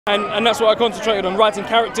And that's what I concentrated on, writing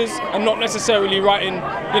characters and not necessarily writing,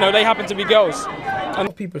 you know, they happen to be girls.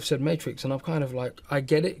 And people have said Matrix, and I'm kind of like, I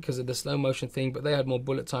get it because of the slow motion thing, but they had more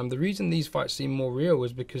bullet time. The reason these fights seem more real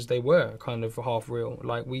was because they were kind of half real.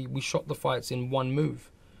 Like we shot the fights in one move,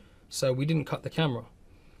 so we didn't cut the camera.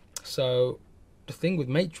 So the thing with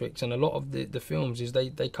Matrix and a lot of the films is they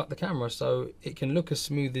cut the camera, so it can look as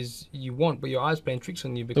smooth as you want, but your eyes playing tricks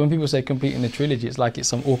on you. So when people say completing the trilogy, it's like it's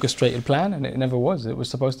some orchestrated plan, and it never was. It was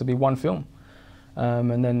supposed to be one film,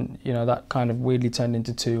 and then, you know, that kind of weirdly turned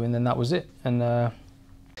into two, and then that was it. And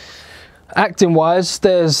acting wise,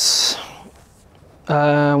 there's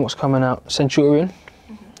what's coming out, Centurion.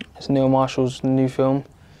 It's Neil Marshall's new film,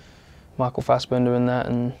 Michael Fassbender in that,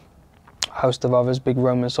 and a host of others, big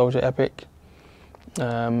Roman soldier epic.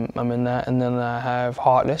 I'm in that, and then I have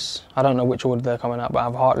Heartless. I don't know which order they're coming out, but I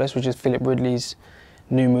have Heartless, which is Philip Ridley's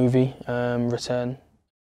new movie, Return.